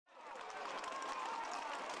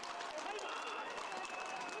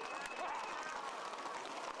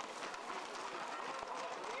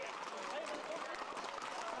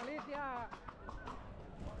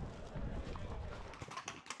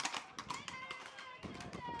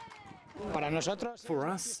For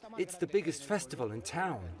us, it's the biggest festival in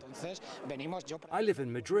town. I live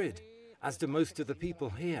in Madrid, as do most of the people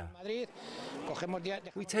here.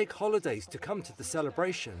 We take holidays to come to the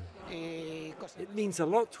celebration. It means a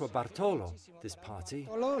lot to a Bartolo, this party.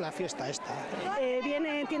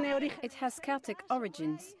 It has Celtic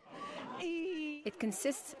origins. It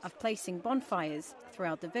consists of placing bonfires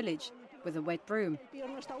throughout the village with a wet broom.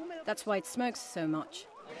 That's why it smokes so much.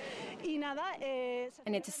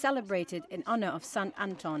 And it is celebrated in honor of Saint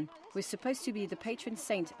Anton, who is supposed to be the patron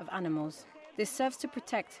saint of animals. This serves to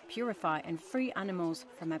protect, purify and free animals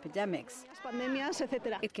from epidemics.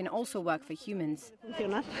 It can also work for humans.